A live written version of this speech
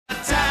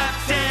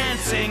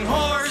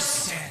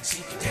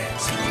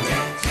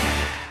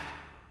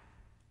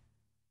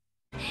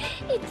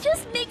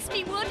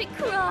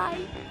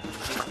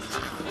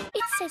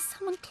says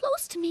someone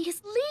close to me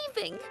is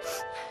leaving.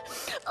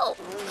 Oh.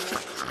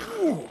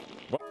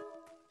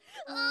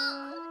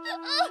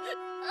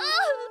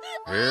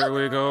 Here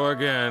we go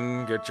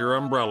again. Get your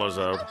umbrellas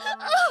out.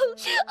 Oh,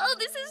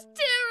 this is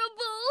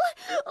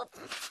terrible.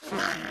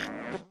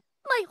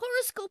 My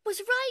horoscope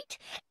was right.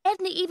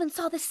 Edna even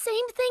saw the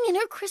same thing in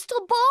her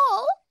crystal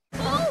ball.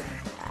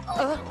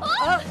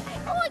 I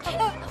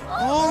can't.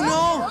 Oh,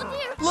 no!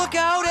 Dear. Look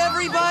out,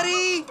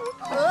 everybody!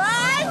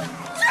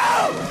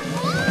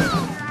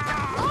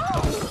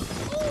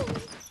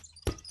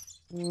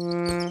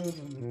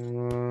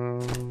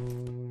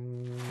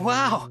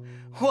 Wow,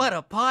 what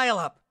a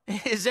pileup.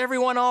 Is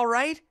everyone all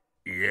right?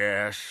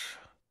 Yes.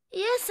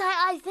 Yes,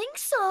 I think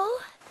so.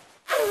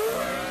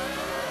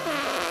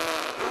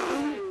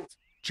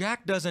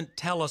 Jack doesn't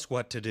tell us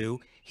what to do.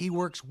 He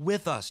works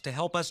with us to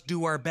help us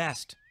do our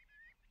best.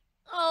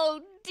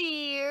 Oh,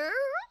 dear.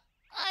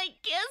 I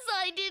guess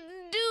I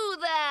didn't do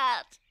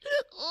that.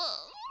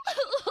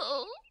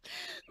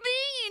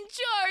 Being in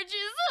charge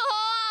is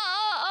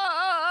hard.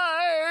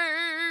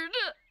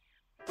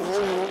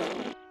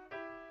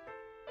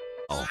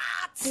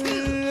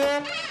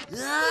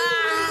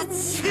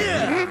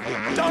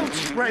 Don't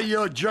spray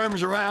your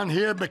germs around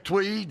here,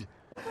 McTweed.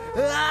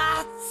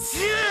 Bless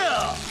you.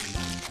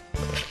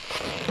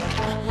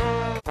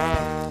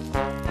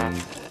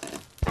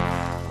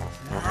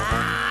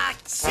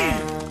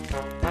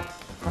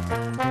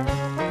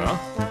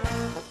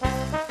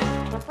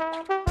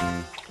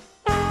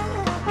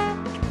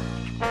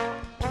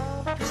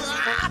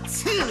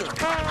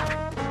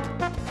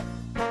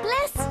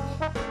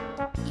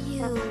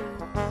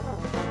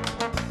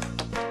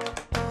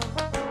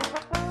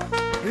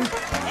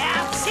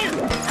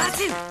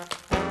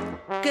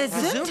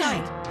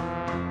 Gesundheit.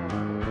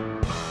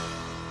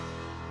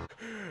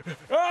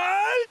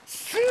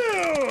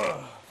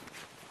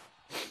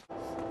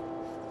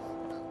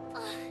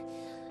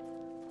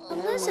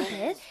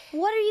 Elizabeth,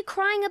 what are you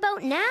crying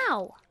about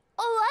now?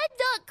 Oh, I'm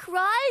not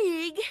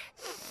crying.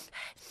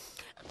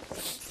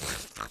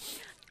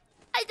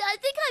 I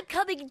think I'm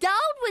coming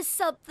down with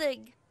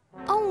something.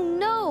 Oh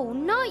no,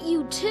 not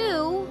you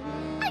too.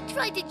 I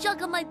tried to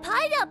juggle my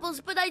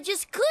pineapples, but I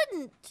just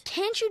couldn't.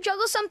 Can't you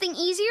juggle something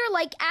easier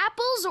like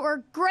apples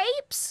or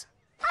grapes?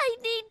 I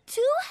need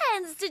two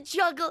hands to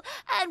juggle,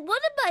 and one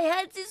of my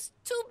hands is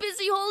too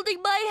busy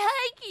holding my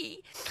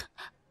hanky.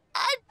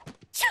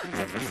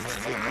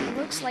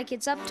 Looks like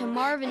it's up to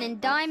Marvin and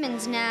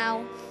Diamonds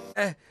now.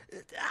 A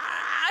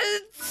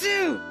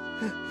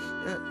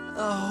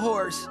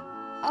horse.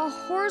 A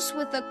horse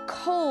with a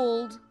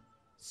cold.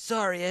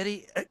 Sorry,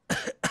 Eddie.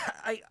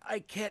 I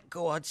can't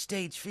go on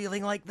stage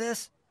feeling like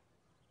this.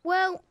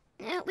 Well,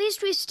 at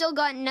least we've still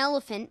got an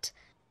elephant.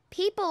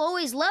 People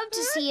always love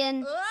to see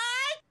an...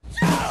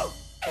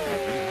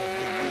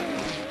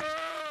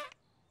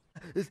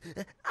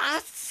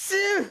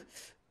 Achoo!